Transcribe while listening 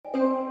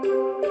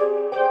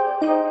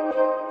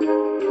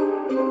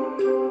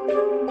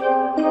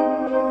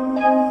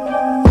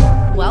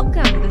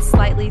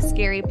Really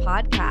Scary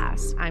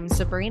Podcast. I'm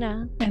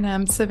Sabrina. And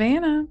I'm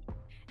Savannah.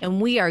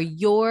 And we are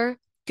your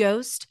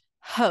ghost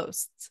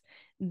hosts.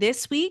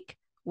 This week,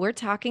 we're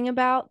talking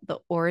about the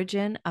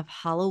origin of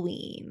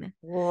Halloween.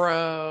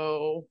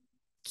 Bro.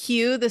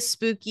 Cue the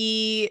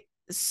spooky,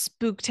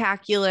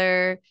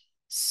 spooktacular,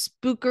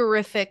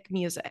 spookerific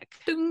music.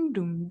 Doom,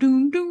 doom,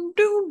 doom, doom,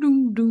 doom,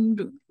 doom, doom,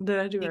 doom. Did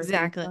I do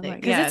Exactly. everything?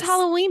 Because it's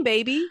Halloween,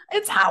 baby.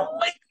 It's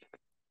Halloween.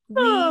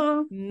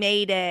 We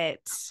made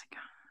it. Oh my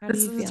God. How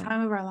This do is you the feel?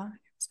 time of our lives.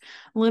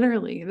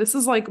 Literally. This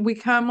is like we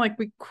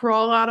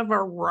crawl out of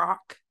our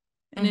rock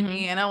in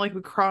Indiana. Like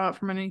we crawl out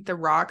from underneath the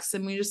rocks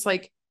and we just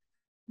like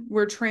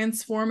we're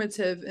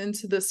transformative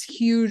into this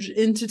huge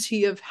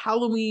entity of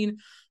Halloween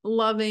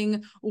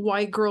loving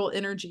white girl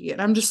energy.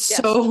 And I'm just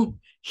so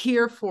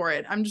here for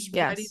it. I'm just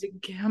ready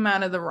to come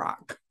out of the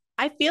rock.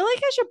 I feel like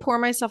I should pour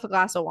myself a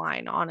glass of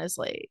wine,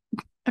 honestly.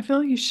 I feel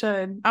like you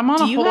should. I'm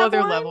on a whole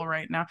other level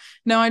right now.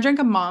 No, I drank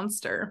a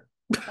Monster.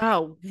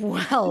 Oh,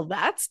 well,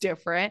 that's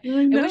different.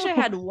 I wish I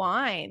had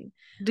wine.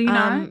 Do you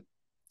not?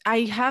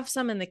 I have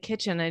some in the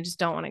kitchen. I just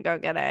don't want to go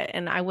get it.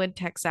 And I would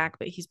text Zach,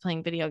 but he's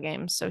playing video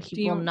games, so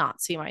he will not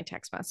see my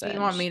text message. Do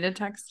you want me to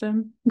text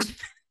him?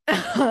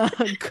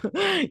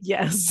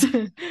 Yes.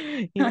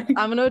 I'm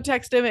going to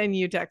text him and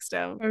you text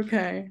him.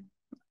 Okay.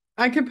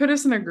 I could put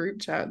us in a group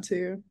chat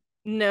too.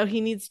 No,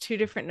 he needs two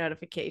different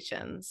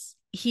notifications.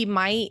 He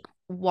might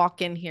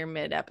walk in here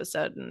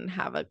mid-episode and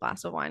have a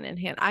glass of wine in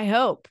hand. I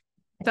hope.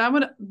 That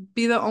would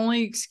be the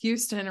only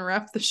excuse to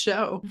interrupt the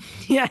show.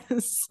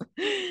 Yes.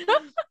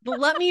 But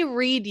let me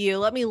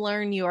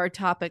learn you our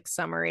topic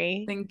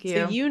summary. Thank you.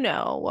 So you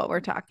know what we're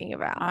talking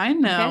about. I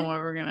know what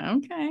we're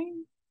going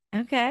to.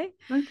 Okay.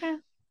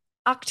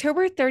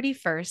 October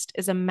 31st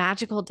is a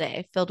magical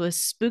day filled with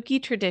spooky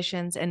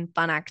traditions and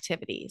fun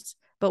activities.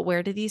 But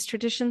where do these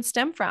traditions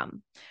stem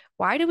from?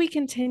 Why do we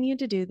continue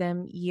to do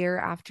them year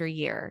after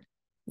year?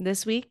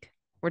 This week,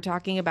 we're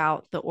talking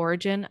about the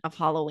origin of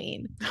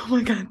Halloween. Oh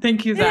my God.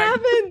 Thank you, Zach.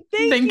 It happened.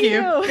 Thank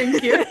you.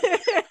 Thank you.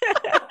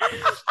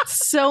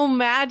 So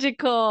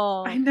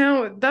magical. I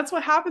know. That's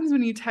what happens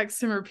when you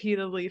text him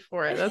repeatedly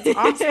for it. That's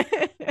awesome.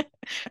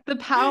 The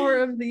power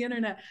of the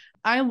internet.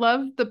 I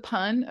love the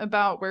pun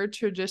about where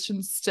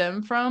traditions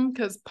stem from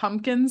because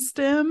pumpkins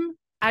stem.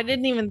 I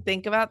didn't even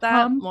think about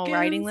that while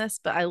writing this,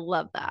 but I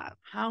love that.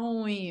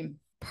 Halloween.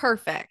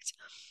 Perfect.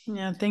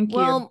 Yeah, thank you.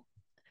 Well,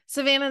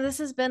 Savannah, this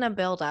has been a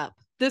build-up.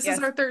 This is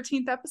our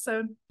 13th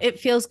episode. It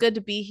feels good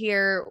to be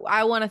here.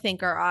 I want to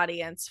thank our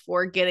audience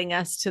for getting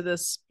us to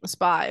this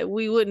spot.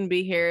 We wouldn't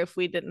be here if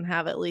we didn't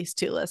have at least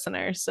 2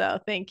 listeners. So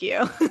thank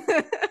you.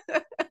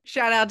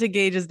 Shout out to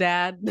Gage's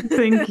dad.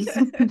 Thank you.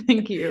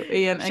 Thank you.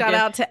 And shout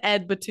out to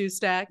Ed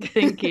Batustak.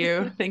 Thank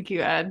you. Thank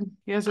you, Ed.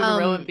 You guys are the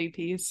real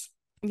MVPs.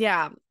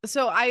 Yeah.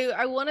 So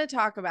I want to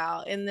talk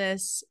about in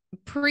this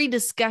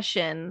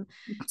pre-discussion,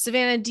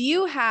 Savannah, do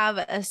you have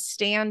a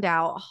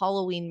standout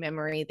Halloween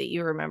memory that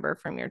you remember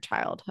from your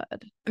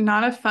childhood?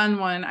 Not a fun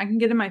one. I can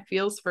get in my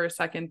feels for a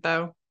second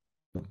though.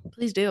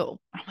 Please do.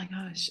 Oh my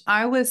gosh.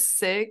 I was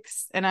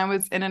 6 and I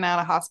was in and out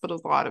of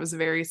hospitals a lot. I was a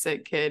very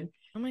sick kid.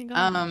 Oh my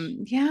gosh.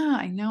 Yeah,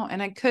 I know.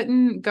 And I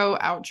couldn't go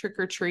out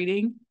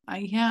trick-or-treating.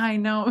 I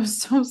know. It was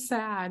so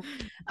sad.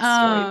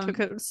 Story took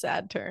a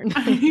sad turn.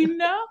 I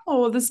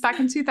know. This back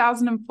in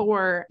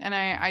 2004. And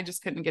I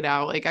just couldn't get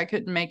out. Like I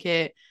couldn't make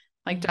it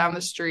like down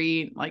the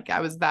street. Like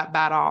I was that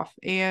bad off.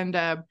 And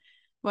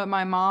what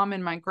my mom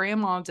and my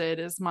grandma did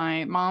is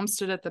my mom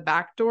stood at the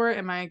back door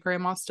and my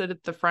grandma stood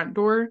at the front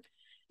door.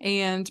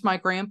 And my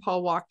grandpa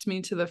walked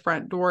me to the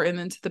front door and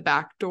then to the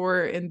back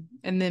door and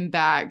then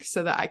back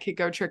so that I could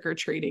go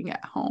trick-or-treating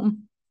at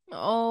home.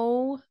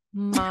 Oh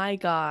my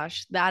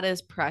gosh. That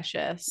is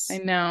precious. I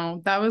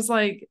know. That was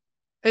like,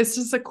 it's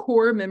just a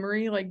core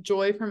memory, like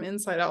joy from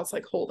inside out. It's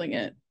like holding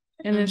it.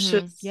 And it's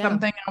just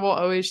something I will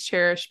always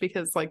cherish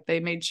because like they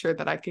made sure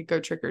that I could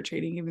go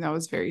trick-or-treating even though I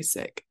was very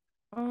sick.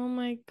 Oh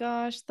my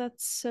gosh,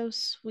 that's so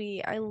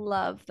sweet. I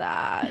love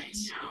that.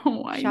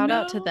 I Shout know.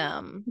 out to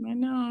them. I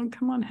know.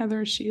 Come on,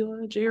 Heather,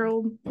 Sheila,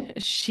 Gerald.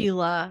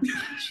 Sheila.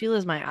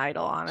 Sheila's my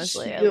idol,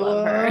 honestly.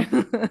 Sheila. I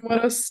love her.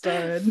 What a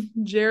stud.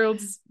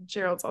 Gerald's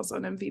also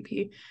an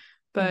MVP.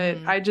 But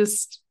I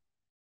just,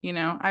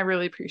 I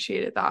really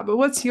appreciated that. But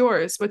what's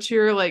yours? What's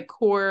your like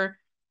core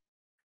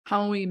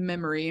Halloween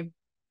memory?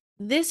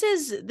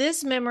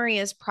 This memory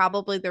is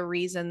probably the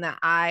reason that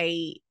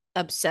I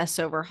obsess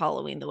over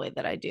Halloween the way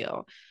that I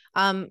do.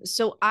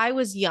 So I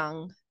was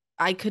young.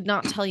 I could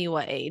not tell you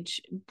what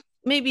age,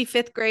 maybe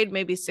 5th grade,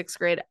 maybe 6th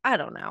grade. I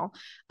don't know.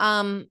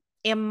 And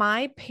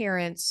my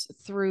parents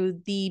threw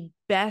the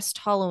best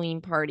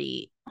Halloween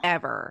party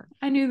ever.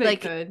 I knew they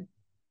could.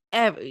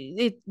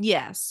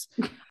 Yes.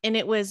 And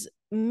it was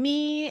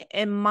me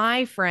and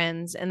my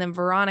friends, and then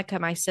Veronica,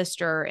 my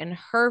sister, and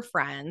her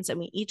friends. And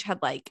we each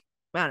had like,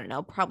 I don't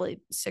know, probably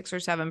 6 or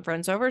 7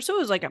 friends over. So it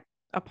was like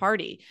a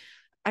party.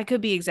 I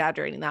could be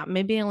exaggerating that.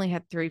 Maybe I only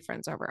had 3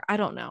 friends over. I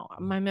don't know.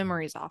 My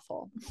memory is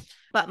awful.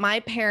 But my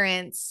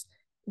parents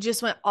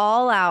just went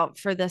all out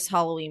for this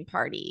Halloween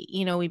party.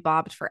 We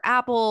bobbed for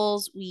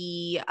apples.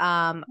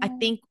 I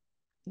think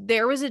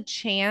there was a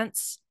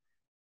chance,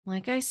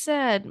 like I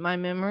said, my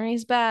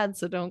memory's bad,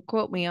 so don't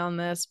quote me on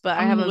this, but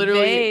I have a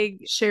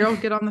vague. Cheryl,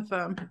 get on the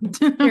phone.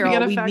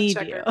 Cheryl, we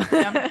need you.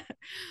 Yep.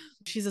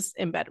 She's just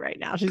in bed right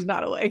now. She's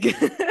not awake.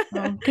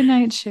 Oh, good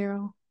night,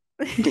 Cheryl.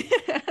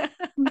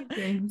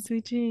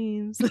 Sweet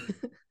dreams.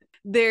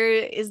 There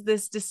is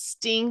this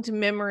distinct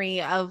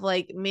memory of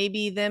like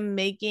maybe them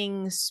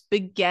making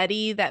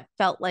spaghetti that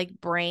felt like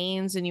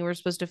brains, and you were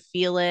supposed to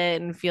feel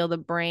it and feel the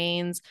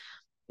brains.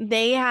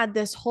 They had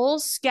this whole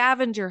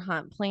scavenger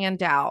hunt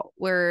planned out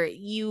where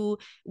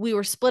we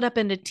were split up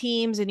into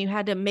teams, and you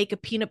had to make a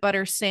peanut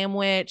butter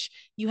sandwich.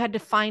 You had to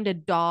find a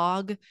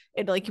dog,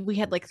 and like we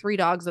had like 3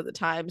 dogs at the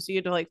time, so you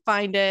had to like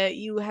find it.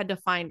 You had to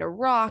find a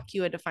rock,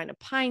 you had to find a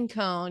pine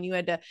cone, you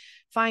had to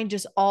find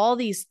just all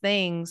these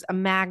things, a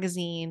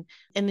magazine,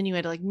 and then you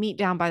had to like meet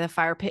down by the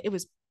fire pit. It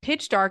was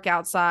pitch dark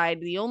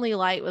outside. The only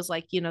light was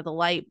like, the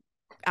light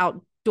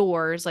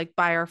outdoors, like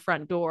by our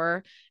front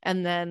door,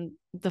 and then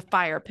the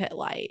fire pit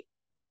light.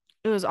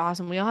 It was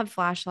awesome. We all had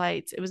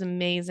flashlights. It was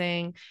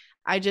amazing.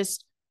 I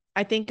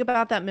think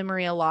about that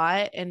memory a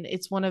lot, and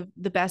it's one of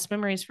the best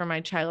memories from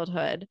my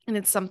childhood. And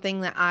it's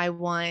something that I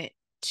want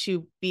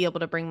to be able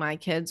to bring my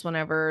kids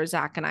whenever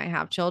Zach and I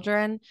have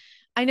children.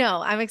 I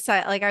know, I'm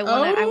excited. Like I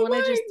want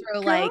to just throw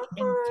like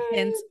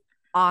intense,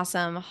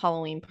 awesome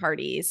Halloween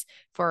parties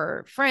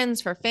for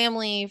friends, for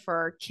family,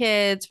 for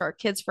kids, for our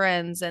kids'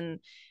 friends,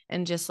 and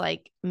just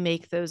like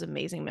make those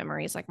amazing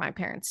memories like my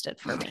parents did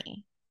for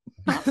me.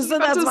 So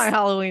that's my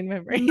Halloween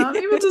memory. Not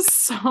even to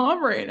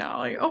sob right now.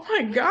 Like, oh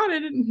my God, I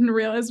didn't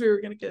realize we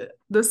were going to get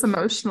this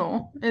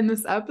emotional in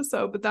this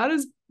episode, but that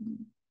is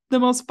the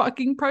most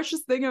fucking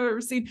precious thing I've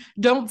ever seen.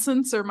 Don't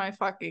censor my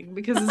fucking,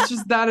 because it's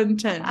just that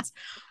intense.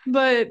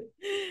 But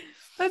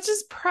that's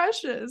just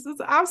precious. It's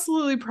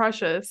absolutely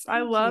precious. I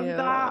love that.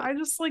 I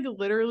just like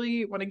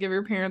literally want to give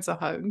your parents a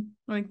hug.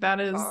 Like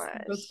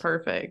that's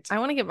perfect. I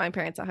want to give my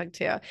parents a hug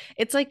too.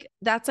 It's like,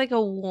 that's like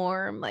a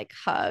warm like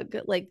hug.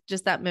 Like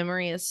just that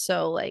memory is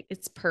so like,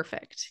 it's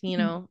perfect.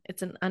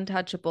 It's an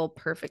untouchable,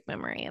 perfect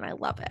memory. And I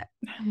love it.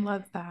 I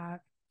love that.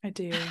 I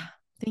do.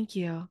 Thank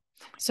you.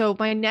 So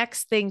my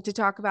next thing to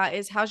talk about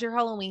is, how's your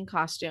Halloween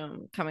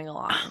costume coming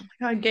along? Oh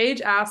my God, Gage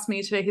asked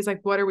me today, he's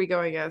like, what are we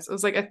going as? I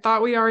was like, I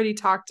thought we already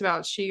talked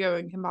about Shigo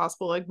and Kim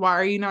Possible. Like, why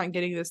are you not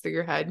getting this through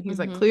your head? And he's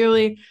like,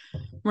 clearly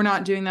we're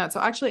not doing that.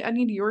 So actually I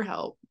need your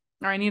help,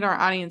 or I need our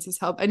audience's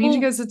help. I need you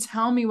guys to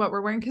tell me what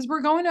we're wearing, because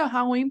we're going to a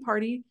Halloween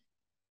party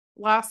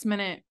last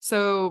minute.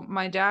 So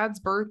my dad's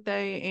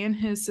birthday and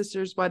his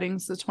sister's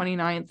wedding's the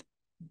 29th.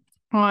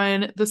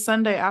 On the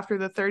Sunday after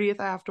the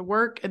 30th, I have to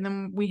work. And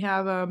then we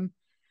have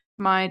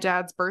my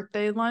dad's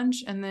birthday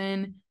lunch, and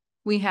then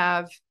we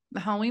have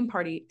the Halloween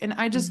party, and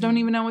I just don't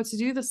even know what to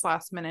do this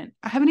last minute.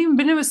 I haven't even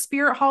been to a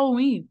Spirit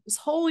Halloween this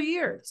whole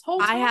year, this whole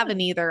time. I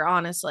haven't either,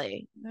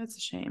 honestly. That's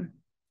a shame.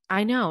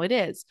 I know it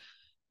is.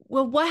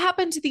 Well, what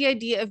happened to the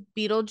idea of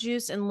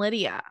Beetlejuice and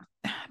Lydia?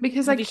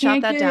 Because I can't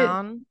shut that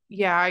down.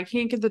 Yeah, I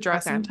can't get the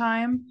dress in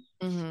time.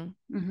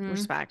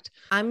 Respect.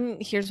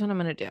 Here's what I'm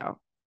gonna do.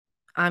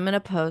 I'm gonna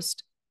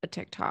post a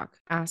TikTok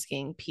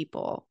asking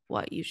people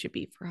what you should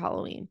be for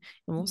Halloween,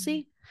 and we'll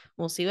see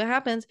what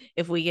happens.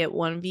 If we get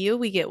 1 view,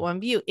 we get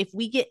 1 view. If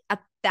we get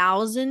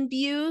 1,000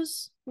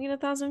 views, we get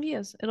 1,000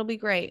 views. It'll be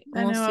great.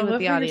 I know, we'll see what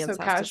the audience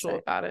so casual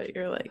about it.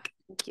 You're like,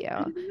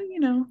 yeah,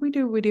 we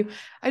do.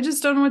 I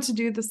just don't know what to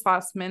do this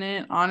last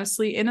minute,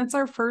 honestly. And it's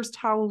our first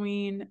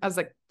Halloween as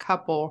a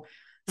couple,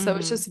 so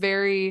it's just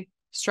very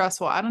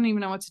stressful. I don't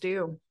even know what to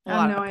do. A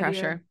lot of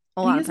pressure.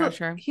 A lot of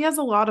pressure. He has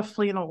a lot of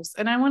flannels,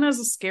 and I went as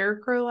a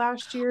scarecrow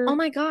last year. Oh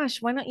my gosh,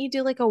 why don't you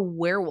do like a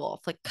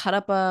werewolf? Like cut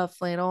up a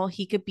flannel.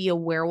 He could be a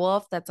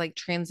werewolf that's like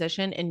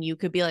transition, and you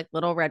could be like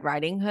Little Red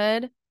Riding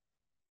Hood.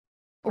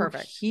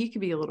 Perfect. Or he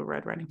could be a Little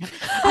Red Riding Hood.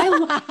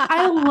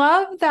 I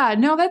love that.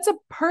 No, that's a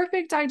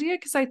perfect idea,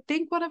 because I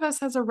think one of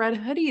us has a red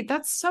hoodie.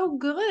 That's so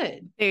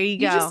good. There you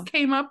go. You just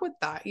came up with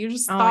that. You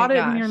just thought it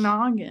in your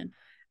noggin.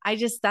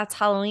 That's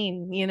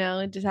Halloween,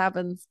 it just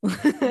happens.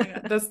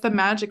 That's the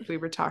magic we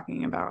were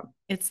talking about.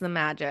 It's the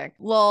magic.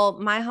 Well,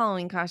 my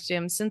Halloween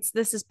costume, since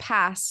this is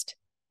past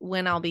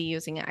when I'll be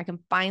using it, I can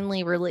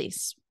finally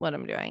release what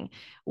I'm doing.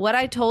 What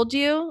I told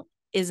you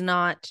is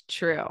not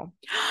true.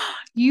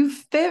 I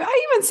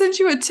even sent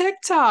you a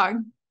TikTok.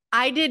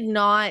 I did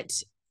not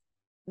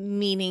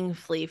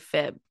meaningfully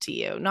fib to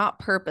you, not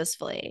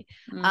purposefully.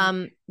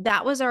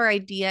 That was our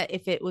idea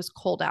if it was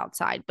cold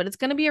outside, but it's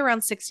going to be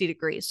around 60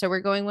 degrees, so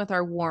we're going with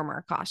our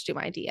warmer costume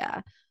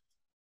idea,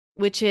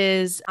 which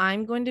is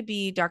I'm going to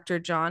be Dr.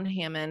 John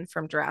Hammond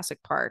from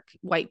Jurassic Park,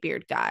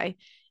 Whitebeard guy,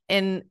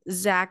 and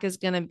Zach is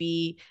going to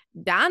be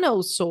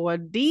dinosaur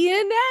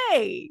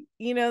DNA,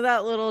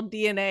 that little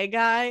DNA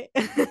guy.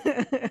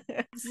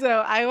 So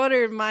I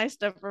ordered my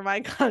stuff for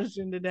my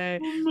costume today.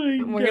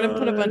 We're going to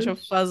put a bunch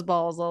of fuzz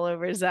balls all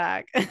over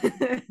Zach.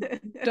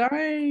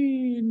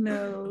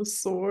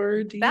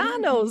 Dinosaur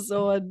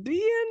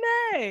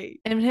DNA.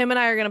 And him and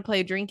I are going to play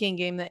a drinking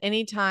game that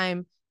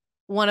anytime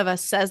one of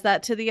us says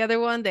that to the other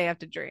one, they have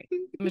to drink,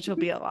 which will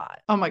be a lot.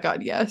 Oh my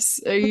God, yes.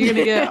 Are you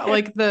gonna get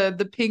like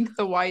the pink,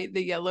 the white,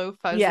 the yellow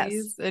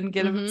fuzzies, and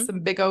get them some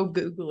big old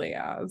googly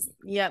eyes?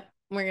 Yep.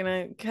 We're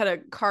gonna cut a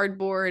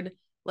cardboard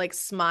like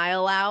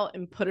smile out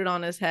and put it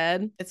on his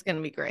head. It's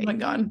gonna be great. Oh my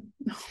God.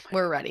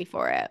 We're ready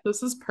for it.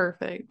 This is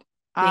perfect.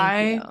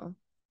 Thank you.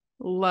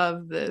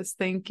 Love this.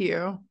 Thank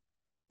you.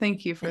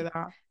 Thank you for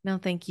that. No,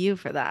 thank you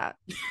for that.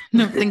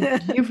 No, thank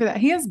you for that.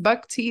 He has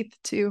buck teeth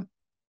too.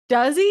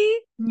 Does he?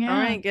 Yeah.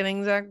 All right,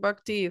 getting Zach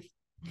buck teeth.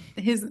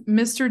 His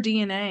Mr.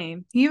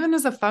 DNA. He even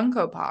has a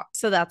Funko Pop.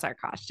 So that's our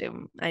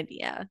costume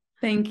idea.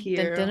 Thank you.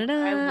 Dun, dun, dun,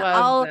 dun. I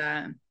love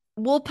that.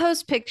 We'll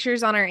post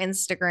pictures on our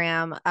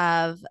Instagram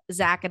of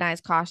Zach and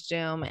I's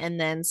costume and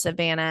then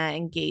Savannah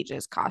and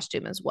Gage's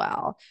costume as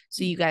well.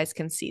 So you guys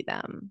can see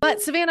them.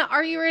 But Savannah,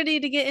 are you ready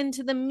to get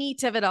into the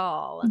meat of it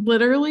all?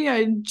 Literally,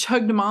 I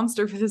chugged a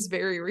Monster for this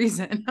very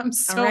reason. I'm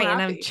so all right,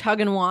 happy. And I'm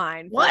chugging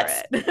wine.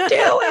 Let's do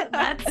it.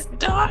 Let's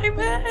dive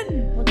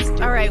in.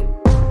 All right.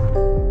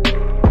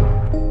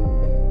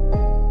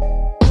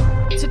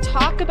 To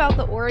talk about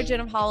the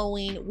origin of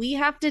Halloween, we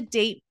have to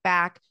date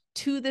back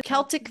to the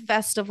Celtic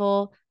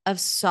festival of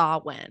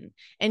Samhain.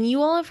 And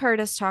you all have heard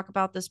us talk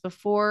about this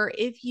before.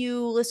 If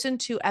you listen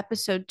to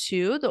episode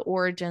 2, the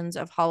origins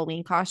of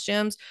Halloween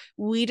costumes,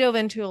 we dove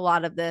into a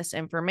lot of this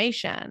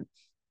information,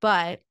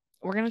 but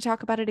we're going to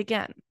talk about it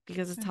again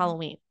because it's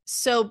Halloween.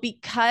 So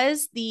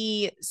because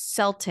the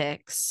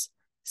Celtics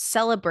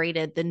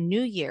celebrated the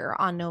new year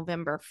on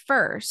November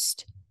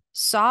 1st,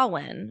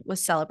 Samhain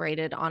was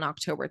celebrated on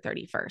October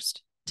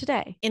 31st,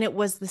 today. And it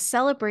was the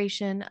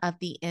celebration of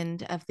the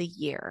end of the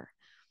year.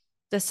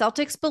 The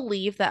Celtics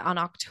believe that on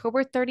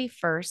October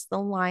 31st, the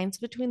lines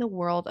between the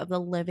world of the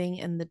living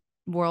and the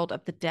world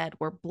of the dead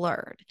were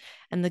blurred,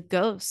 and the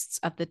ghosts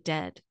of the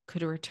dead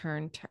could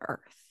return to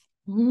Earth.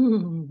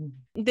 Ooh.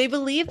 They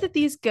believed that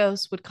these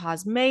ghosts would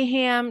cause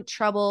mayhem,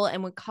 trouble,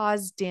 and would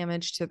cause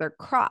damage to their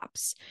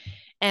crops.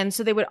 And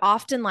so they would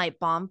often light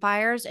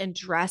bonfires and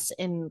dress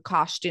in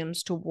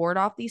costumes to ward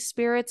off these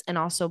spirits and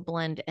also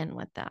blend in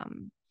with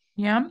them.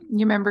 Yeah. You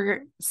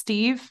remember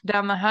Steve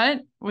down the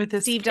hut with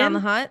his Steve skin? down the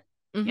hut?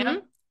 Mm-hmm. Yeah.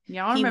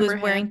 Y'all he remember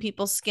was wearing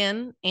people's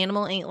skin,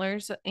 animal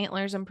antlers,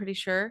 I'm pretty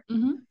sure.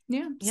 Mm-hmm.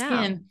 Yeah.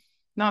 Skin.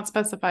 Not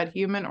specified,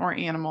 human or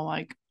animal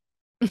like.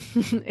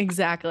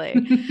 Exactly.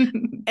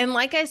 And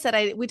like I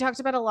said, we talked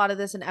about a lot of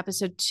this in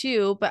episode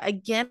 2, but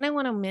again, I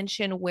want to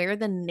mention where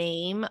the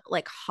name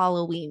like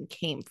Halloween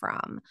came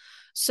from.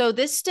 So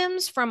this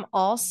stems from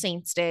All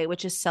Saints Day,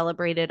 which is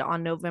celebrated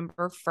on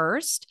November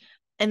 1st.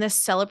 And the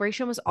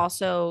celebration was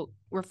also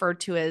referred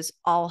to as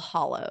All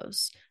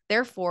Hallows.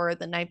 Therefore,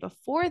 the night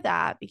before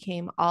that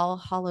became All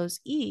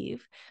Hallows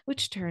Eve,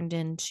 which turned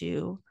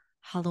into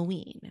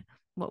Halloween,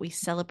 what we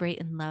celebrate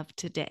and love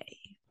today.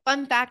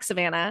 Fun fact,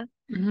 Savannah.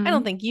 Mm-hmm. I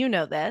don't think you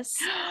know this.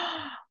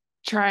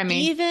 Try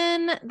me.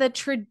 Even the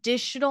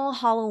traditional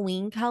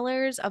Halloween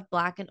colors of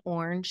black and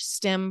orange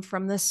stem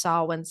from the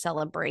Samhain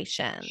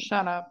celebration.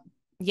 Shut up.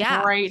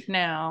 Yeah. Right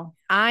now.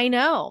 I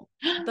know.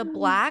 The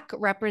black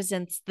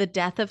represents the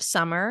death of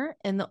summer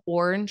and the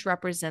orange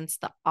represents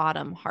the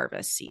autumn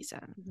harvest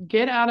season.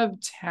 Get out of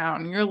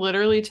town. You're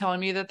literally telling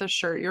me that the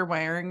shirt you're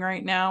wearing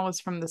right now was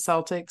from the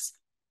Celtics.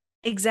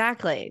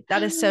 Exactly.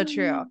 That is so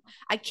true.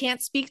 I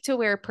can't speak to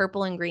where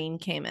purple and green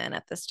came in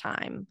at this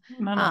time.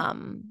 I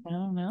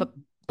don't know. But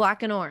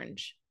black and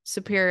orange,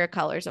 superior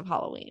colors of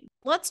Halloween.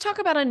 Let's talk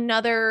about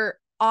another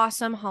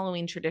awesome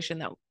Halloween tradition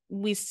that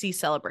we see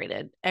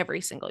celebrated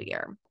every single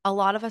year. A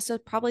lot of us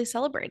have probably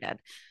celebrated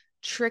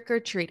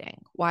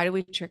trick-or-treating. Why do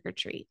we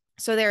trick-or-treat?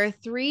 So there are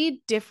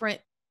 3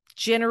 different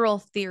general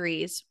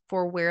theories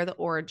for where the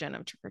origin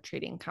of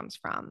trick-or-treating comes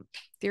from.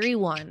 Theory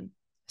 1,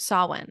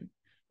 Samhain.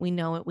 We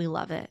know it, we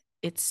love it.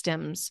 It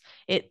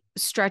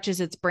stretches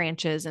its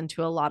branches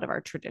into a lot of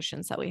our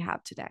traditions that we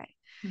have today.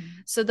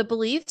 Mm-hmm. So the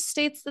belief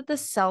states that the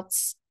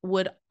Celts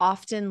would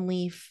often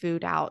leave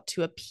food out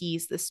to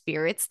appease the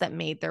spirits that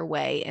made their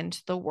way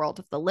into the world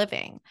of the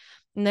living.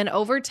 And then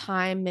over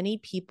time, many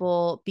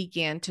people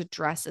began to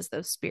dress as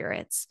those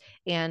spirits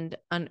and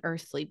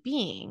unearthly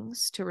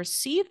beings to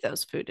receive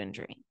those food and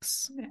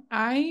drinks.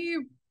 I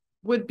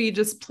would be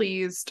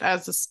displeased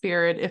as a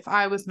spirit if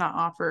I was not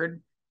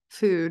offered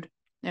food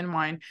and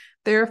wine.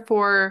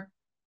 Therefore,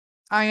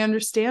 I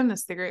understand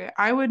this theory.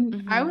 I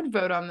would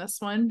vote on this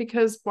one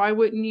because why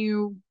wouldn't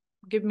you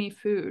give me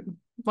food?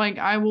 Like,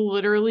 I will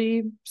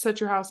literally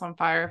set your house on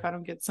fire if I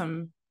don't get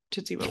some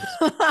Tootsie Rolls.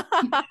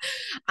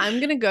 I'm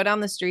going to go down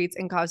the streets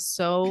and cause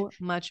so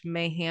much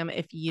mayhem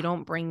if you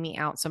don't bring me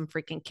out some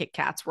freaking Kit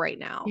Kats right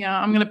now. Yeah,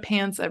 I'm going to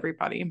pants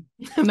everybody.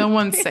 No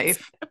one's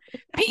safe.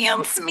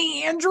 Pants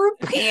me, Andrew.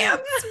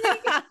 Pants me.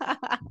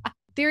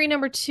 Theory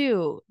number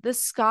 2, the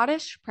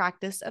Scottish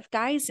practice of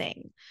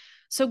guising.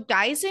 So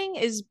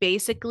guising is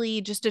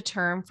basically just a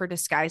term for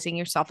disguising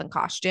yourself in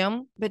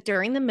costume. But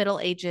during the Middle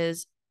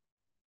Ages,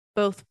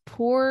 Both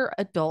poor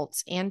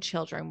adults and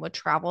children would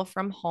travel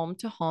from home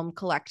to home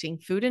collecting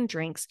food and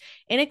drinks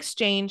in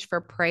exchange for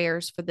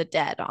prayers for the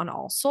dead on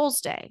All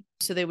Souls Day.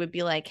 So they would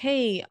be like,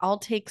 hey, I'll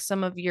take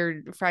some of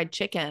your fried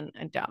chicken.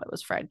 I doubt it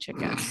was fried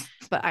chicken,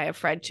 but I have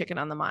fried chicken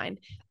on the mind.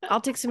 I'll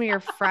take some of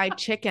your fried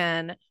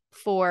chicken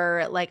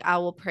for like, I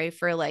will pray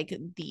for like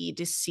the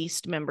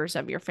deceased members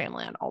of your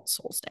family on All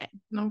Souls Day.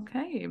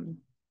 Okay.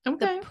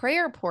 The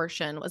prayer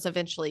portion was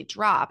eventually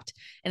dropped,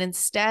 and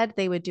instead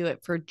they would do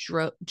it for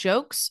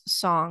jokes,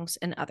 songs,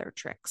 and other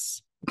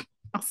tricks.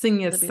 I'll sing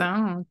you a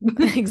song.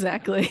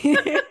 Exactly.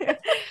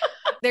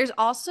 There's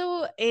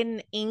also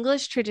an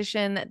English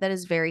tradition that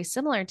is very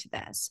similar to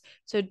this.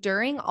 So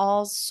during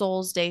All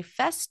Souls Day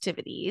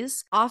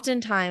festivities,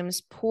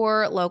 oftentimes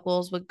poor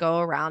locals would go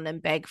around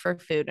and beg for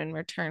food in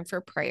return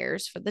for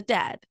prayers for the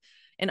dead.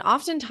 And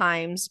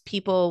oftentimes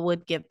people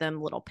would give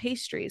them little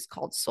pastries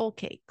called soul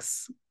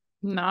cakes.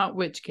 Not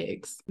witch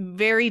cakes.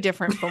 Very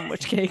different from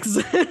witch cakes.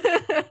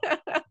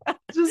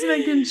 Just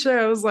making sure.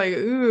 I was like,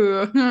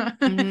 ooh.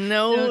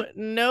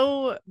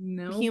 No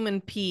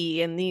human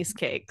pee in these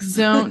cakes.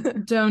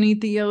 Don't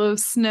eat the yellow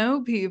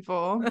snow,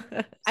 people.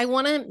 I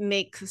want to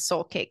make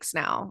soul cakes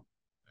now.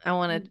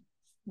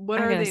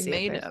 What are they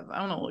made of?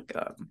 I want to look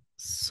up.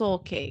 Soul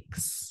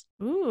cakes.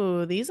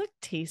 Ooh, these look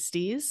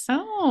tasties.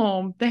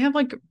 Oh, they have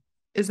like,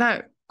 is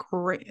that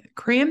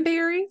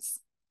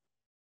cranberries?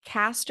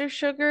 Castor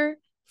sugar,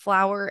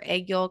 flour,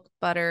 egg yolk,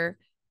 butter,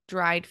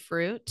 dried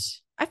fruit.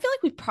 I feel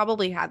like we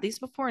probably had these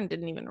before and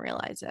didn't even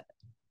realize it.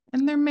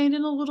 And they're made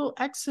into little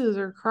X's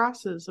or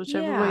crosses,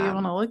 whichever way you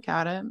want to look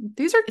at it.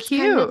 These are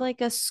cute. Kind of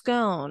like a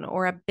scone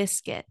or a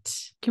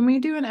biscuit. Can we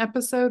do an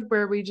episode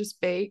where we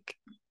just bake?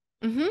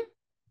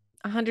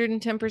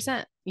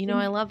 110%. You know,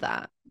 I love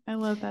that. I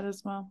love that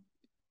as well.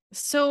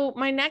 So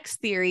my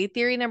next theory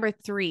number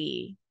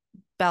 3,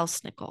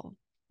 Belsnickel.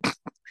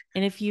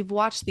 And if you've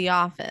watched The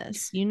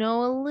Office, you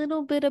know a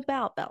little bit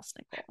about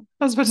Belsnickel.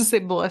 I was about to say,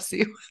 bless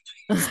you.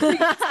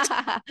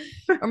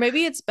 Or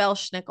maybe it's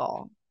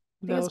Belschnickel.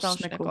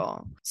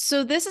 Belschnickel.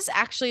 So this is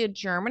actually a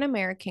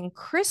German-American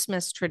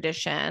Christmas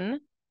tradition,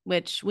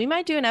 which we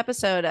might do an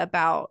episode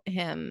about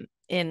him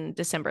in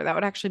December. That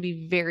would actually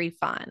be very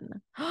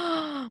fun.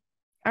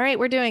 All right,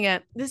 we're doing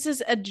it. This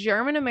is a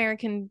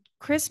German-American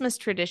Christmas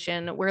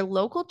tradition where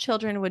local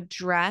children would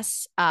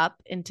dress up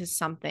into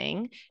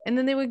something, and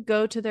then they would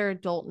go to their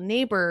adult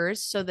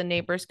neighbors so the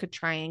neighbors could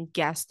try and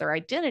guess their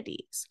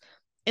identities.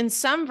 In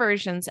some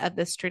versions of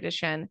this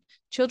tradition,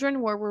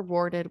 children were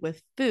rewarded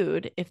with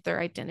food if their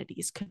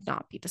identities could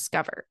not be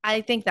discovered.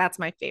 I think that's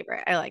my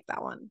favorite. I like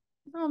that one.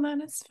 Oh,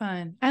 that is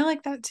fun. I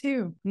like that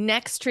too.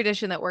 Next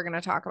tradition that we're going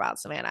to talk about,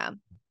 Savannah,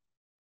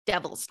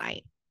 Devil's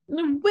Night.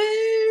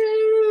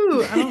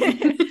 Woo!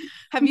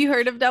 Have you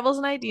heard of Devil's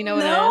Night? Do you know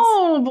what it is?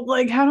 No, but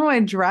like, how do I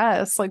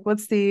dress? Like,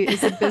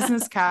 is it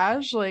business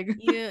cash? Like,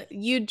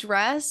 you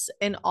dress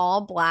in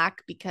all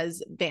black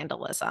because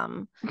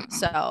vandalism.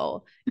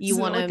 So you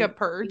want to like a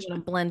purge. You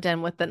want to blend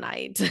in with the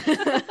night.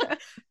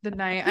 The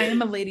night. I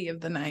am a lady of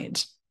the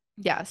night.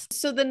 Yes.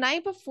 So the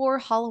night before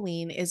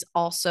Halloween is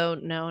also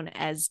known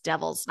as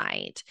Devil's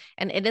Night,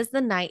 and it is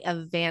the night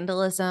of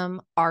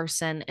vandalism,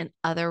 arson, and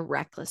other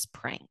reckless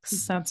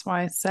pranks. That's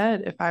why I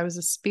said if I was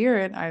a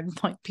spirit,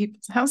 I'd light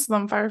people's houses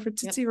on fire for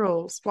Tootsie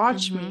Rolls.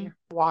 Watch me.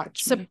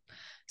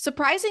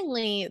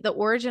 Surprisingly, the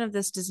origin of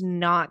this does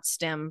not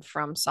stem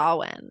from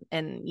Samhain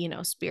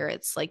and,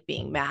 spirits like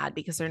being mad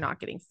because they're not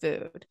getting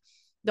food.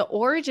 The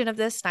origin of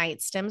this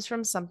night stems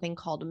from something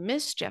called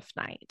Mischief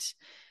Night.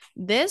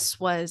 This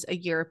was a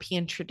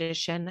European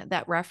tradition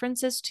that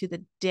references to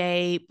the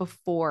day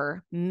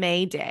before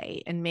May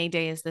Day, and May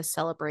Day is the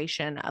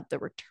celebration of the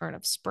return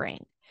of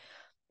spring.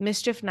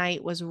 Mischief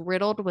Night was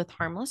riddled with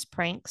harmless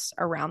pranks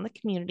around the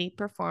community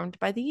performed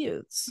by the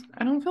youths.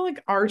 I don't feel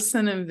like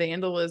arson and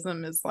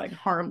vandalism is like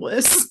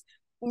harmless.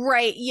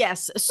 Right.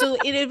 Yes. So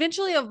it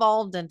eventually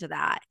evolved into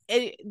that.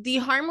 The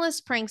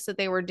harmless pranks that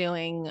they were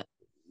doing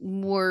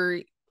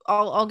were,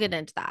 I'll get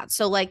into that.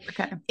 So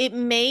it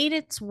made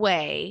its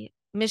way.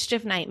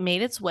 Mischief Night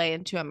made its way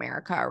into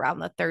America around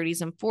the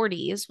 30s and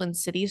 40s when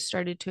cities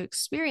started to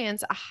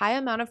experience a high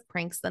amount of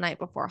pranks the night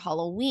before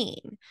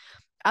Halloween.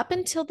 Up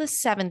until the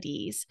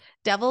 70s,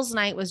 Devil's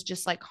Night was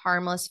just like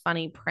harmless,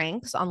 funny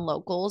pranks on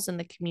locals in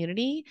the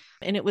community.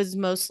 And it was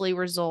mostly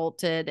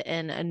resulted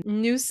in a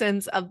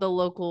nuisance of the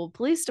local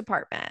police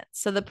department.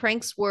 So the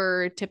pranks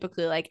were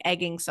typically like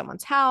egging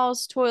someone's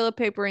house, toilet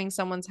papering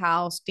someone's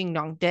house, ding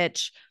dong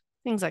ditch,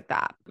 things like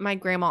that. My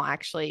grandma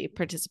actually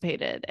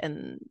participated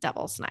in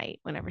Devil's Night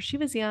whenever she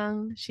was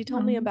young. She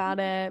told me about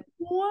it.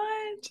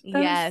 What?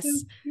 Yes. So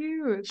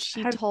cute.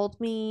 She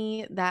told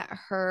me that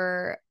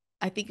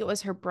I think it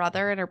was her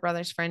brother and her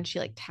brother's friend, she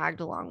like tagged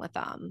along with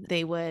them.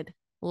 They would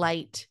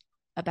light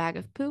a bag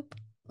of poop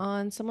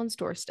on someone's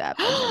doorstep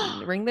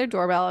and then ring their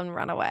doorbell and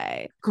run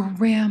away.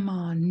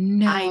 Grandma,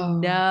 no. I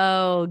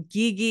know.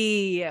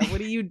 Gigi,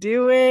 what are you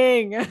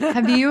doing?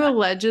 Have you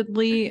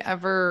allegedly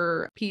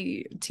ever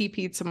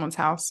TP'd someone's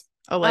house?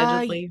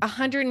 Allegedly.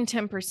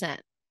 110%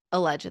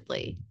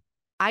 allegedly.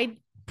 I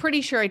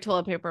pretty sure I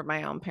toilet papered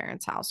my own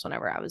parents' house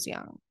whenever I was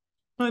young.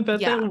 I bet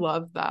they Yeah.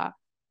 love that.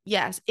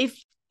 Yes.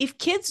 If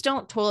kids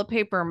don't toilet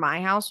paper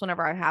my house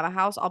whenever I have a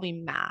house, I'll be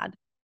mad.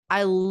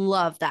 I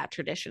love that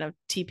tradition of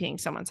TPing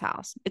someone's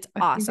house. It's I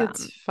think awesome.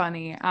 it's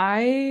funny.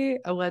 I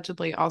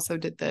allegedly also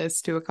did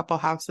this to a couple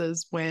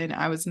houses when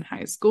I was in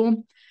high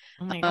school.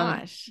 Oh my Um,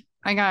 gosh.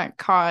 I got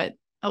caught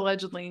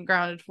allegedly and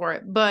grounded for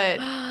it, but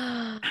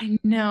I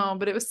know,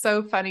 but it was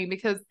so funny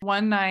because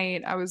one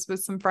night I was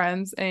with some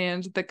friends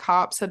and the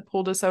cops had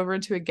pulled us over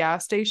into a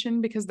gas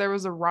station because there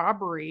was a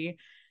robbery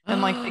in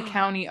like the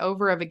county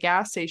over of a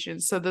gas station.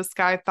 So this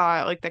guy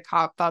thought, like the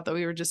cop thought that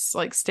we were just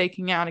like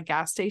staking out a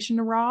gas station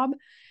to rob.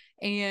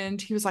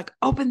 And he was like,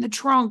 open the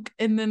trunk.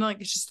 And then like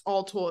it's just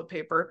all toilet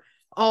paper.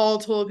 All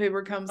toilet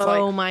paper comes like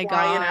Oh my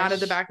flying out of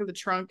the gosh. back of the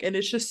trunk. And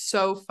it's just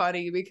so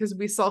funny because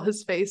we saw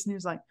his face and he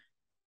was like,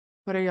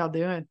 what are y'all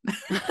doing?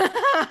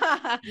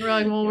 We're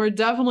like, well, we're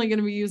definitely going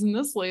to be using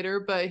this later.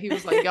 But he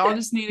was like, y'all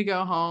just need to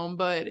go home.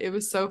 But it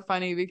was so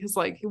funny because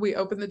like we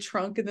opened the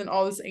trunk and then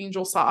all this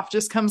Angel Soft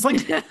just comes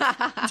like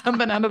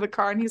jumping out of the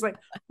car. And he's like,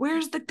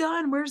 where's the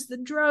gun? Where's the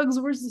drugs?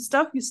 Where's the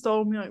stuff you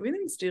stole? And we're like, we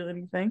didn't steal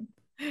anything.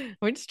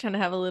 We're just trying to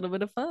have a little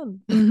bit of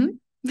fun.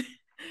 Mm-hmm.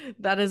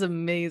 That is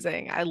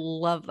amazing. I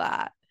love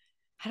that.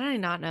 How did I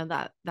not know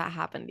that that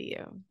happened to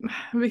you?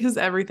 Because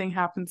everything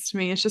happens to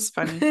me. It's just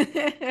funny.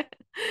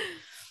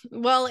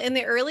 Well, in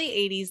the early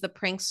 80s, the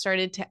pranks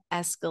started to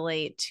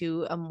escalate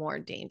to a more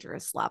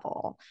dangerous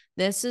level.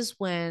 This is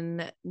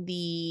when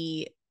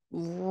the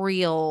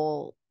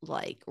real,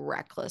 like,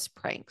 reckless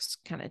pranks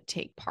kind of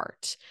take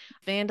part.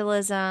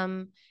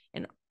 Vandalism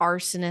and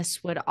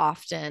arsonists would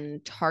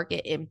often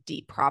target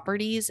empty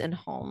properties and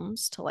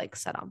homes to, like,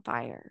 set on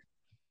fire.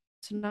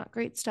 So, not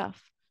great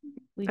stuff.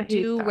 We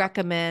do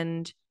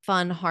recommend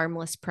fun,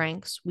 harmless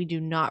pranks. We do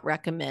not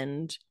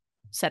recommend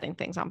setting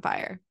things on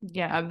fire.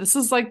 Yeah, this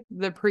is like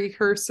the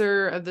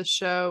precursor of the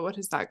show. What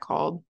is that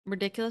called?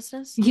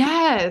 Ridiculousness?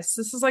 Yes,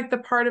 this is like the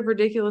part of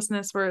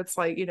ridiculousness where it's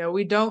like,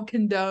 we don't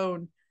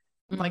condone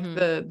like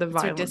the It's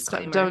violent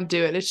stuff. Don't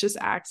do it. It's just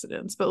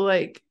accidents. But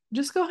like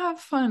just go have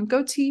fun.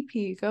 Go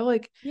TP. Go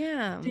like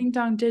ding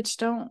dong ditch.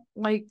 Don't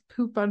like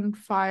poop on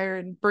fire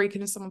and break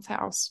into someone's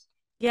house.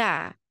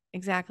 Yeah,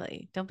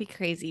 exactly. Don't be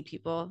crazy,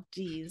 people.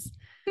 Jeez.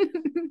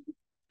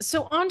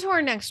 So on to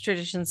our next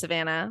tradition,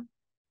 Savannah.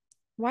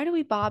 Why do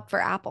we bob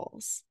for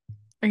apples?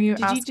 Are you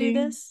Did asking? You do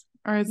this?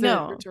 Or is it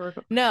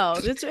rhetorical? No,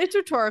 it's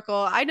rhetorical.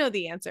 I know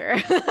the answer.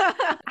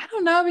 I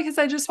don't know because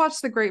I just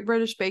watched the Great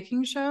British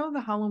Baking Show,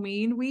 the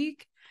Halloween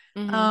week.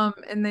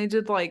 And they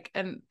did like,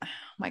 and oh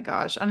my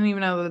gosh, I don't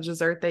even know the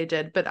dessert they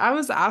did, but I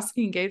was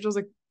asking Gage, I was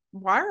like,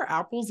 why are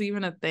apples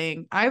even a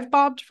thing? I've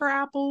bobbed for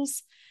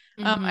apples.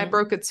 I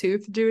broke a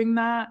tooth doing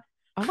that.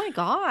 Oh my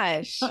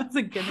gosh.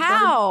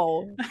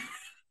 How?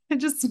 I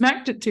just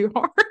smacked it too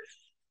hard.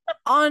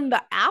 On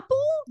the apple?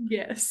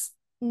 Yes.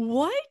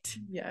 What?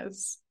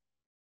 Yes.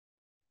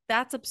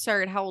 That's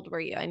absurd. How old were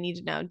you? I need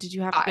to know. Did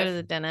you have to go to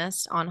the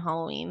dentist on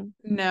Halloween?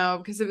 No,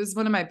 because it was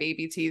one of my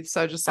baby teeth.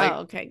 So just like,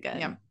 okay, good.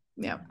 Yeah.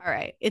 Yeah. All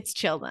right. It's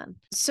chill then.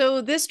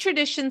 So this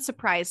tradition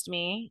surprised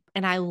me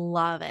and I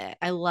love it.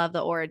 I love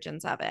the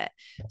origins of it.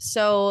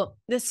 So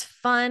this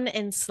fun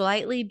and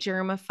slightly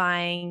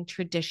germifying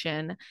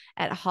tradition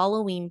at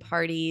Halloween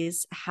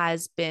parties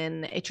has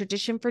been a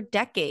tradition for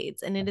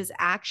decades, and it is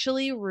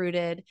actually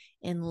rooted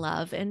in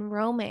love and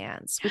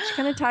romance, which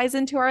kind of ties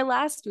into our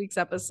last week's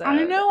episode.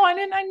 I know. I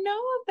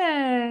know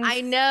this.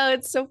 I know.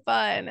 It's so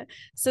fun.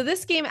 So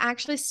this game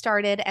actually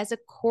started as a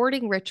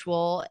courting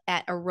ritual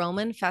at a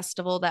Roman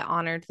festival that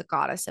honored the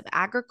goddess of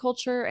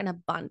agriculture and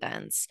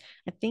abundance.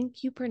 I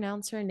think you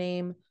pronounce her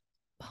name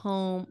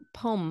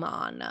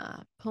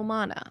Pomona,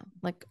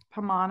 like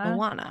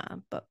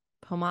Pomona, but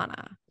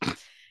Pomona.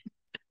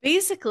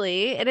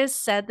 Basically, it is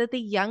said that the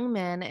young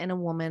man and a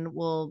woman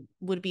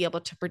would be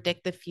able to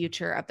predict the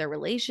future of their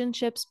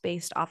relationships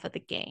based off of the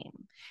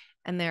game.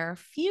 And there are a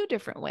few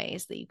different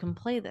ways that you can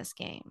play this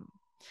game.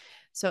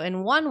 So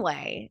in one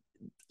way,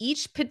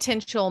 each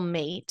potential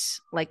mate,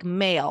 like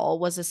male,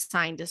 was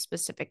assigned a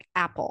specific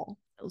apple.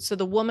 So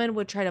the woman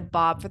would try to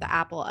bob for the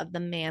apple of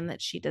the man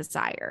that she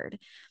desired.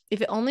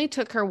 If it only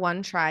took her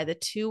one try, the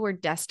two were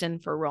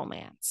destined for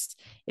romance.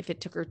 If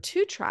it took her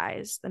two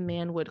tries, the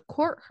man would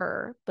court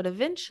her, but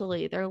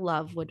eventually their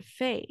love would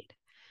fade.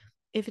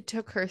 If it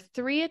took her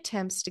 3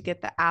 attempts to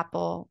get the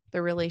apple,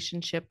 the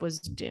relationship was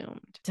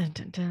doomed. Dun,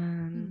 dun,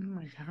 dun. Oh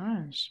my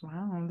gosh.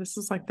 Wow. This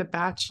is like the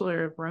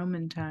Bachelor of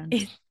Roman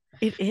times.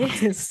 It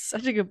is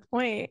such a good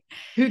point.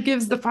 Who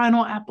gives the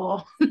final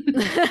apple?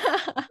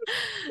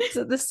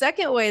 So the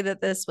second way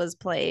that this was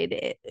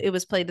played, it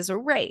was played as a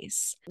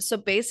race. So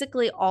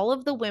basically all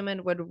of the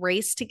women would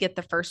race to get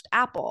the first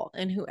apple,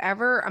 and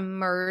whoever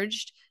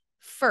emerged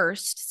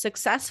first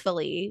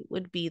successfully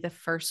would be the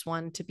first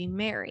one to be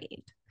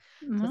married.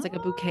 So it's like a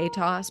bouquet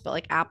toss, but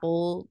like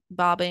apple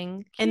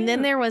bobbing. Cute. And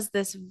then there was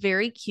this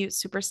very cute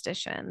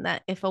superstition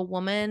that if a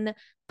woman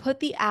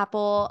put the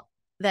apple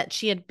that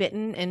she had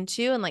bitten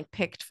into and like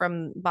picked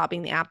from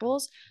bobbing the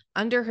apples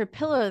under her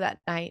pillow that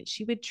night,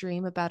 she would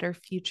dream about her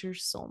future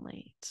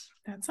soulmate.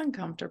 That's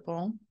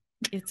uncomfortable.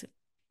 It's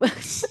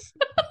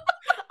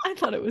I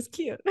thought it was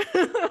cute.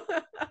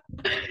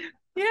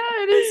 Yeah,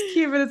 it is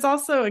cute, but it's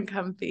also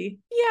uncomfy.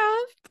 Yeah,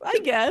 I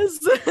guess.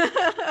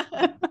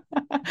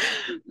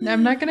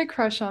 I'm not gonna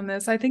crush on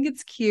this. I think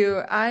it's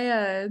cute.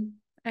 I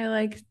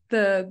like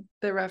the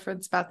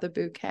reference about the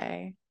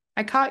bouquet.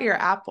 I caught your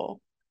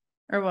apple.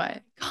 Or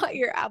what? Caught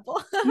your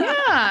apple.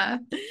 Yeah.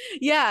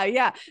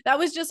 Yeah. That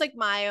was just like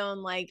my own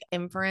like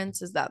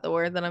inference. Is that the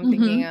word that I'm Mm-hmm.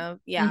 thinking of?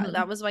 Yeah, Mm-hmm.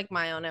 that was like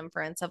my own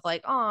inference of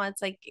like, oh,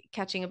 it's like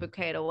catching a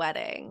bouquet at a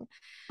wedding.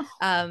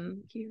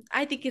 Cute.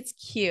 I think it's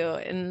cute,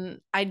 and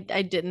I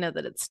didn't know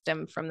that it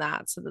stemmed from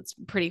that, so that's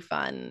pretty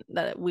fun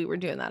that we were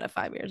doing that at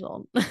 5 years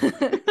old.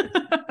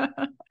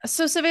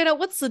 So Savannah,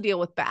 what's the deal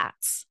with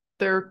bats?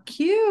 They're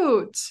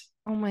cute.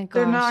 Oh my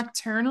They're gosh.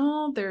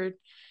 nocturnal.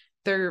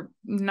 They're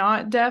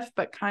not deaf,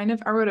 but kind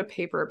of. I wrote a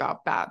paper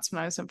about bats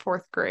when I was in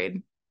 4th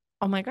grade.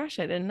 Oh my gosh,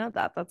 I didn't know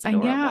that. That's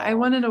And yeah, I adorable.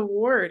 won an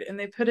award and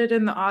they put it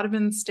in the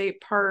Audubon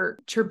State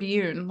Park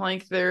Tribune,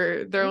 like their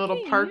Look little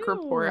at park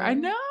report. I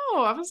you. know.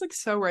 I was like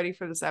so ready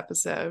for this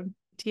episode.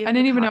 Do you I have a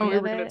didn't even know what copy we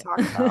of were going to it?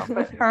 talk about,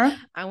 but huh?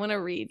 I want to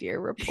read your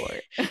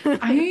report.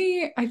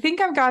 I think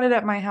I've got it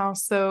at my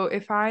house. So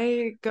if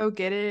I go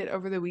get it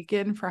over the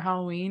weekend for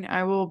Halloween,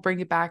 I will bring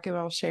it back and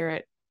I'll share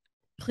it.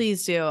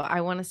 Please do.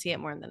 I want to see it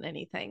more than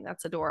anything.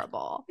 That's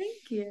adorable.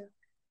 Thank you.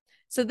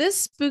 So, this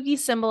spooky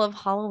symbol of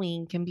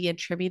Halloween can be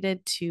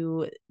attributed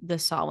to the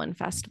Samhain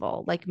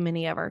festival, like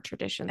many of our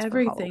traditions for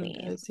Everything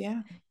Halloween. is,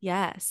 yeah.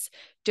 Yes.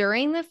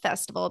 During the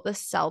festival, the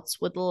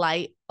Celts would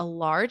light a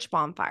large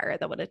bonfire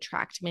that would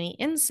attract many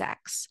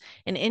insects,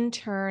 and in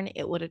turn,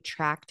 it would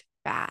attract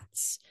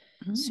bats.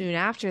 Mm. Soon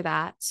after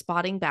that,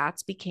 spotting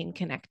bats became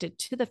connected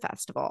to the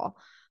festival.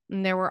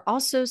 And there were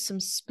also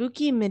some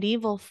spooky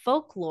medieval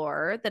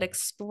folklore that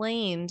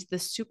explained the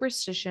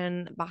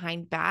superstition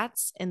behind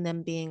bats and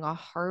them being a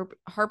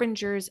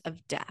harbingers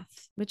of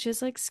death, which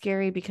is like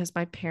scary because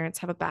my parents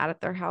have a bat at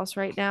their house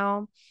right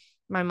now.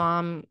 My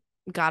mom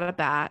got a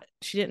bat.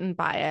 She didn't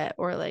buy it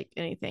or like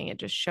anything. It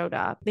just showed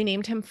up. They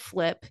named him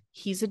Flip.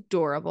 He's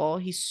adorable.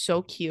 He's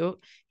so cute.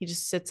 He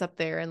just sits up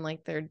there in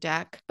like their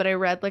deck. But I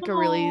read like a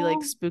really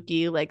like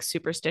spooky like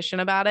superstition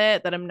about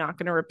it that I'm not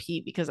going to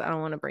repeat because I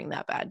don't want to bring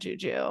that bad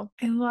juju.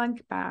 I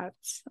like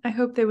bats. I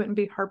hope they wouldn't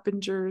be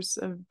harbingers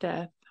of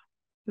death.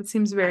 It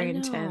seems very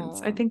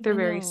intense. I think they're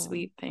very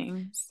sweet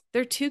things.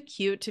 They're too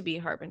cute to be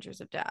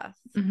harbingers of death.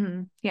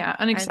 Mm-hmm. Yeah,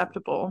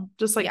 unacceptable.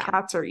 Just like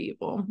cats are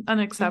evil.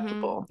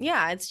 Unacceptable. Mm-hmm.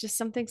 Yeah, it's just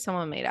something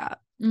someone made up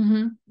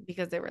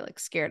because they were like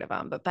scared of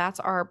them. But bats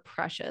are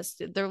precious.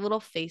 Their little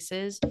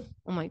faces.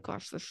 Oh my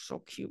gosh, they're so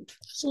cute.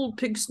 Just little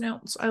pig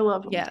snouts. I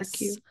love them. Yes.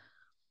 They're cute.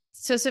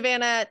 So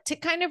Savannah, to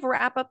kind of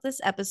wrap up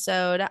this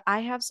episode,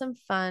 I have some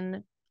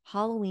fun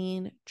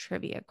Halloween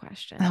trivia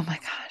questions. Oh my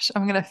gosh,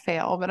 I'm going to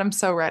fail, but I'm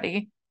so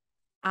ready.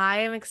 I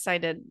am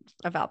excited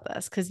about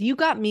this because you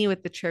got me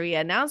with the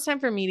trivia. Now it's time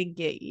for me to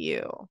get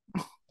you.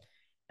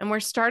 And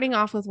we're starting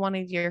off with one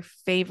of your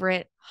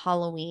favorite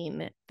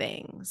Halloween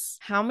things.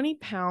 How many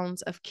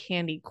pounds of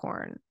candy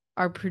corn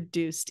are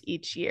produced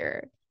each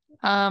year?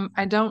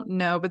 I don't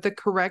know, but the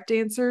correct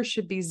answer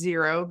should be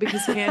 0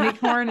 because candy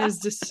corn is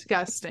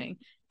disgusting.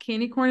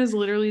 Candy corn is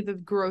literally the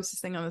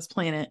grossest thing on this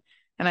planet,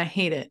 and I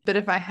hate it. But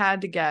if I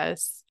had to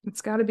guess,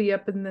 it's got to be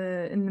up in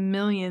the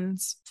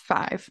millions.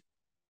 5.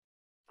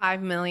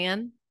 5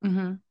 million.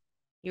 Mm-hmm.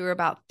 You were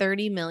about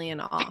 30 million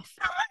off.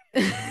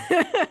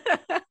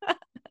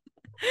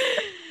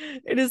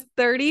 It is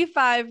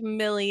 35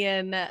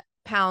 million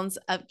pounds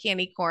of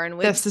candy corn.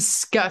 Which that's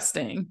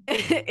disgusting.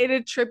 It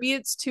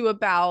attributes to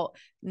about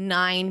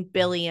 9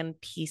 billion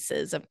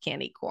pieces of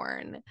candy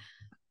corn,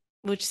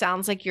 which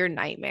sounds like your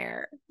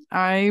nightmare.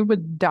 I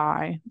would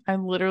die. I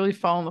literally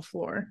fall on the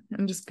floor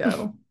and just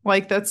go.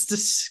 Like, that's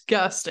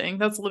disgusting.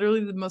 That's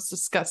literally the most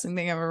disgusting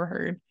thing I've ever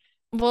heard.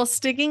 Well,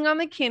 sticking on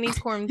the candy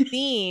corn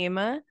theme,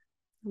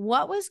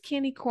 what was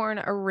candy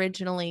corn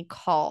originally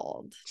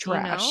called?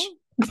 Trash. You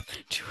know?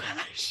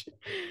 Trash.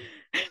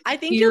 I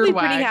think you'll be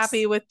pretty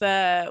happy with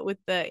the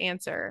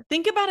answer.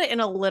 Think about it in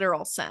a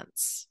literal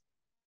sense.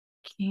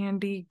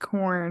 Candy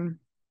corn.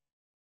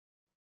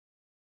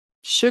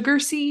 Sugar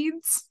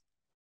seeds.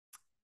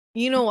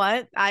 You know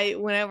what?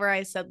 Whenever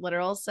I said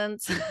literal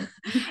sense,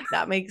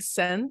 that makes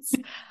sense.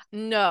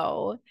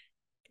 No.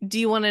 Do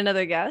you want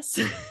another guess?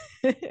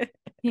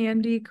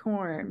 Candy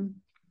corn.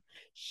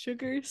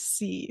 Sugar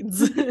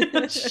seeds.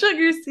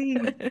 Sugar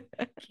seeds.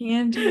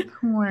 Candy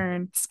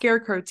corn.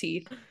 Scarecrow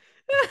teeth.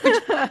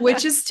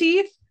 Witch's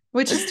teeth?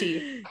 Witch's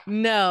teeth.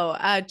 No,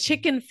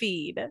 chicken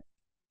feed.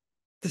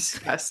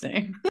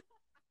 Disgusting.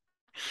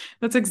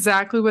 That's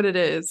exactly what it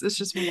is. It's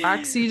just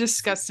waxy,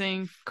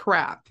 disgusting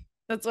crap.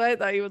 That's why I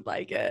thought you would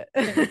like it.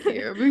 Thank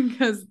you,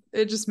 because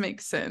it just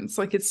makes sense.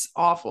 Like, it's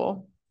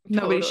awful.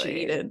 Nobody should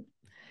eat it.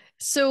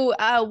 So,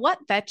 what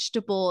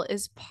vegetable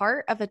is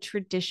part of a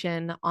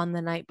tradition on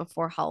the night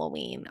before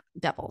Halloween,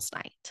 Devil's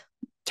Night?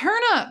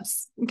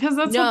 Turnips, because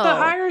that's what the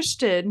Irish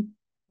did.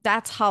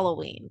 That's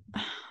Halloween.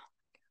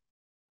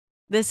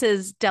 This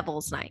is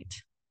Devil's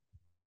Night.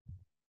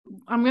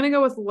 I'm going to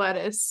go with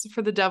lettuce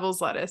for the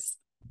devil's lettuce.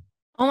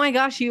 Oh my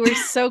gosh, you were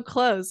so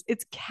close.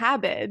 It's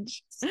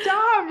cabbage.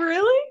 Stop,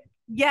 really?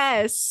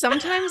 Yes,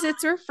 sometimes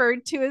it's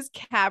referred to as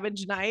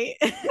cabbage night.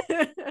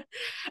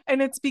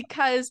 And it's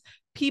because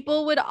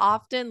people would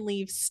often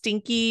leave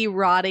stinky,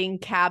 rotting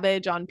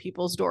cabbage on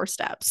people's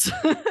doorsteps.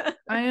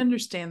 I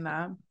understand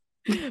that.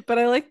 But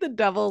I like the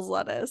devil's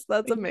lettuce.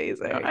 That's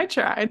amazing. I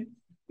tried.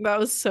 That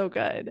was so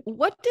good.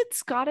 What did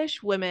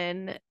Scottish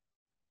women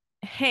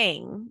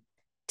hang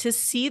to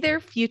see their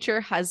future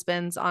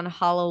husbands on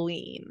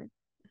Halloween?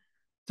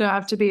 Do I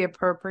have to be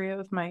appropriate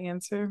with my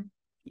answer?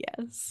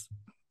 Yes.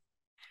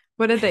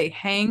 What did they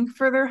hang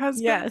for their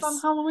husbands on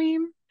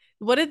Halloween?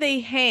 What did they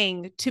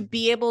hang to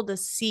be able to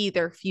see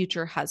their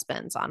future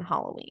husbands on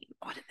Halloween?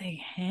 What did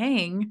they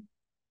hang?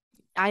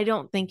 I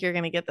don't think you're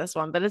going to get this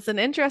one, but it's an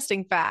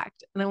interesting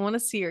fact, and I want to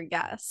see your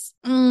guess.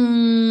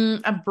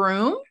 A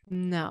broom?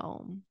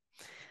 No.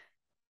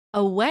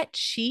 A wet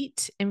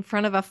sheet in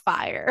front of a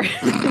fire.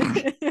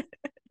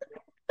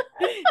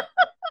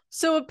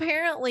 So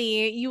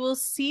apparently you will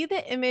see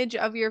the image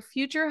of your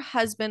future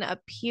husband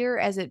appear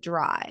as it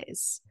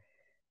dries.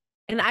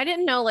 And I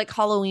didn't know like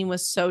Halloween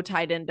was so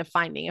tied into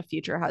finding a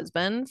future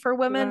husband for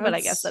women, but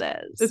I guess it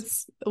is.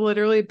 It's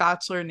literally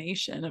Bachelor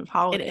Nation of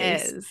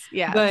holidays. It is.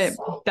 Yeah. But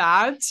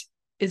that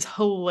is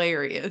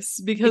hilarious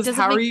because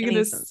how are you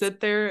going to sit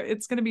there?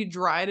 It's going to be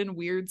dried in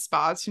weird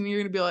spots and you're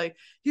going to be like,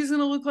 he's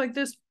going to look like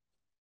this.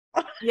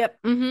 Yep.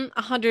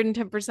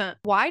 110%.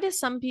 Why do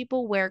some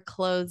people wear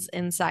clothes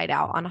inside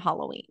out on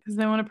Halloween? Because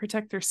they want to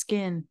protect their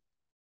skin.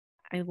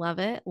 I love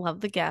it.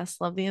 Love the guess.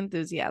 Love the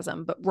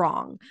enthusiasm, but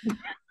wrong.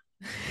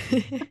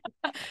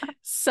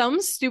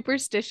 Some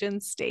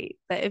superstitions state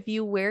that if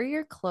you wear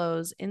your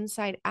clothes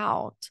inside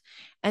out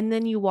and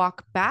then you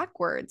walk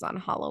backwards on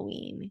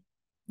Halloween,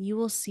 you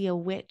will see a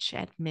witch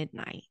at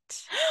midnight.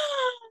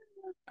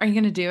 Are you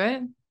going to do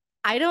it?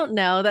 I don't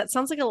know. That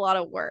sounds like a lot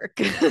of work.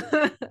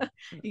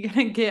 You're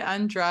going to get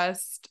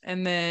undressed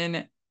and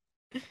then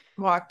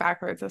walk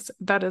backwards.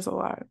 That is a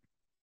lot.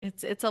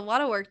 It's a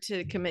lot of work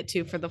to commit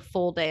to for the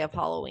full day of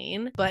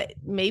Halloween, but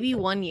maybe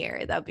one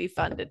year that'd be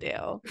fun to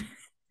do.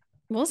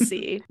 We'll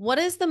see. What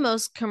is the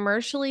most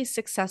commercially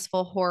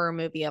successful horror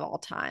movie of all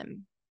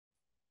time?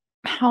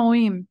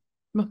 Halloween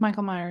with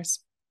Michael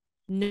Myers.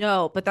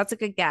 No, but that's a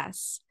good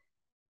guess.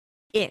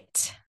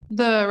 It.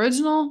 The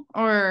original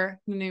or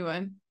the new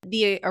one?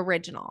 The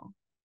original.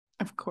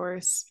 Of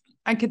course.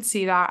 I could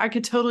see that. I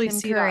could totally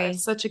see that.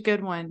 It's such a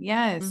good one.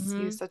 Yes.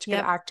 He was such a good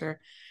actor.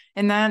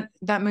 And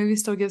that movie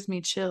still gives me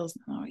chills.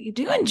 Oh, what are you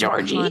doing,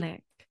 Georgie?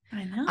 Iconic.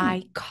 I know.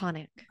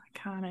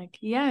 Iconic.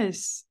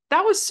 Yes.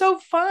 That was so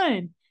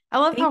fun. I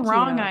love how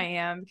wrong I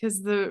am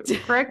because the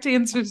correct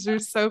answers are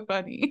so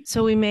funny.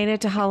 So we made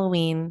it to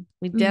Halloween.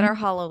 We did our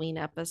Halloween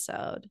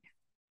episode.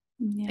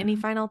 Yeah. Any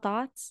final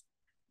thoughts?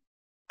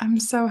 I'm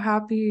so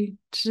happy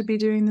to be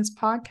doing this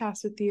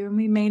podcast with you, and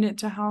we made it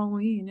to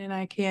Halloween, and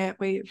I can't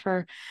wait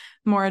for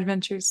more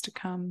adventures to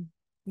come.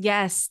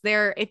 Yes,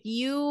 if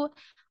you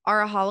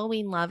are a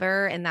Halloween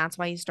lover and that's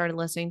why you started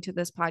listening to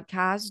this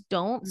podcast,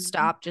 don't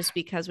stop just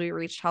because we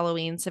reached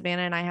Halloween.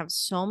 Savannah and I have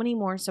so many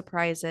more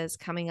surprises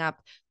coming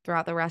up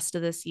throughout the rest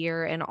of this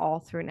year and all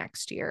through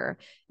next year.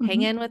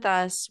 Hang in with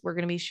us. We're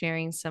going to be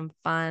sharing some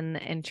fun,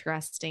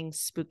 interesting,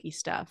 spooky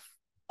stuff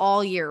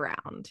all year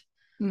round.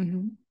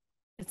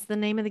 It's the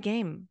name of the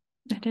game.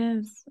 It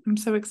is. I'm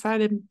so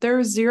excited. There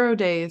are 0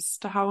 days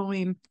to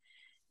Halloween.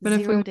 But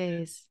 0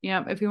 days.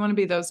 Yeah. If you want to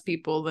be those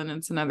people, then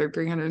it's another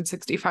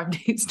 365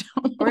 days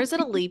down. Or is it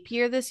a leap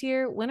year this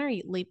year? When are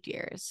leap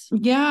years?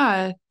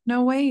 Yeah.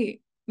 No,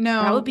 wait.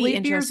 No. That would be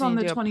leap year's on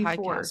the 24th.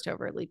 Podcast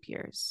over leap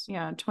years.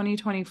 Yeah.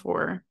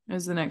 2024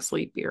 is the next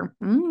leap year.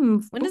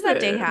 When does that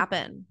day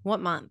happen? What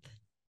month?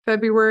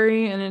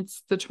 February, and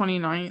it's the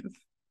 29th.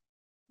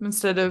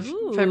 Instead of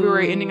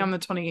February ending on the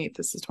 28th,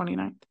 this is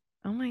 29th.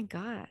 Oh my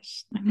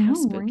gosh. I know, how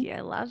spooky. right?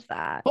 I love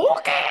that.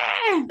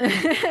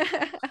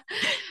 Okay.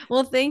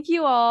 Well, thank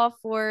you all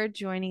for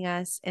joining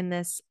us in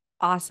this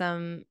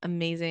awesome,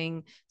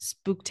 amazing,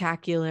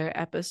 spooktacular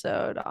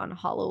episode on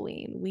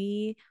Halloween.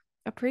 We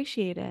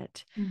appreciate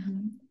it.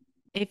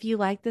 If you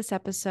like this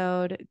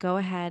episode, go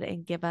ahead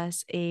and give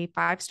us a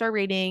 5-star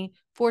rating,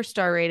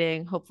 4-star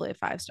rating, hopefully a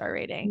 5-star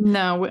rating.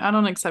 No, I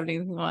don't accept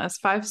anything less.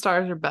 5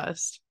 stars are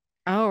best.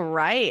 All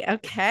right.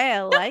 Okay.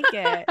 I like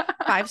it.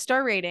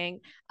 5-star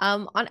rating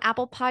on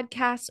Apple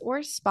Podcasts or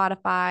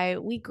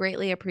Spotify. We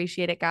greatly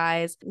appreciate it,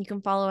 guys. You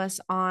can follow us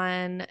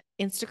on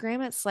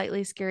Instagram at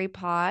Slightly Scary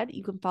Pod.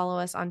 You can follow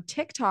us on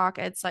TikTok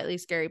at Slightly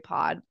Scary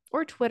Pod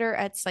or Twitter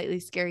at Slightly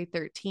Scary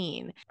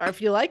 13. Or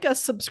if you like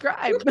us,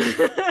 subscribe.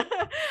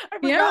 I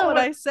forgot what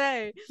I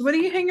say. What are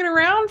you hanging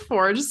around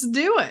for? Just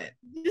do it.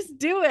 Just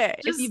do it.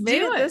 If you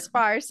made it this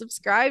far,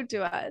 subscribe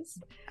to us.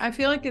 I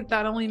feel like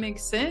that only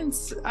makes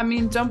sense. I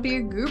mean, don't be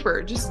a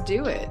goober. Just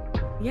do it.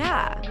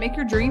 Yeah. Make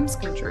your dreams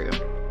come true.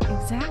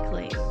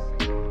 Exactly.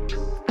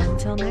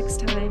 Until next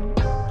time,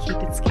 keep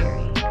it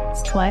scary.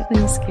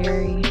 Slightly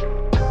scary.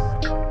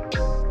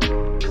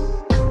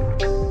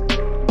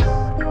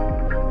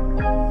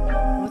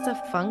 What's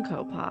a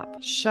Funko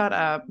Pop. Shut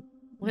up.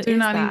 What Do is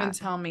not even that?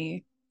 tell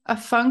me. A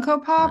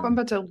Funko Pop? Fun. I'm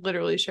about to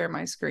literally share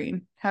my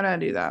screen. How do I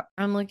do that?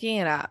 I'm looking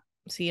it up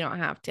so you don't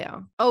have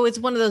to. Oh, it's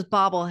one of those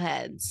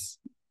bobbleheads.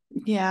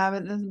 Yeah,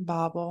 but it doesn't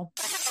bobble.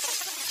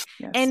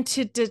 Yes. And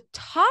to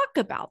talk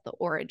about the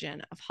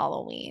origin of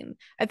Halloween,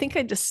 I think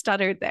I just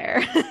stuttered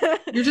there.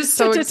 You're just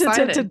so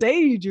excited.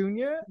 Today,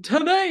 Junior.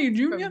 Today,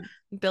 Junior.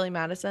 From Billy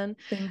Madison.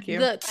 Thank you.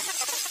 The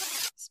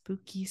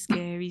spooky,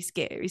 scary,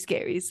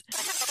 scaries.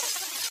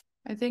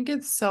 I think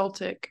it's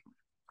Celtic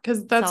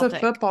because that's Celtic.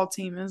 a football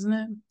team, isn't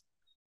it?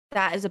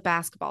 That is a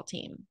basketball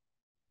team.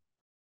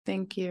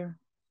 Thank you.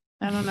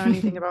 I don't know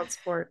anything about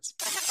sports.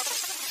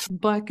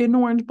 Black and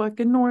orange, black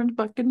and orange,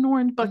 black and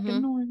orange, black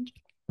and orange.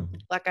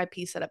 Black Eyed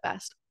Peas said it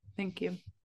best. Thank you.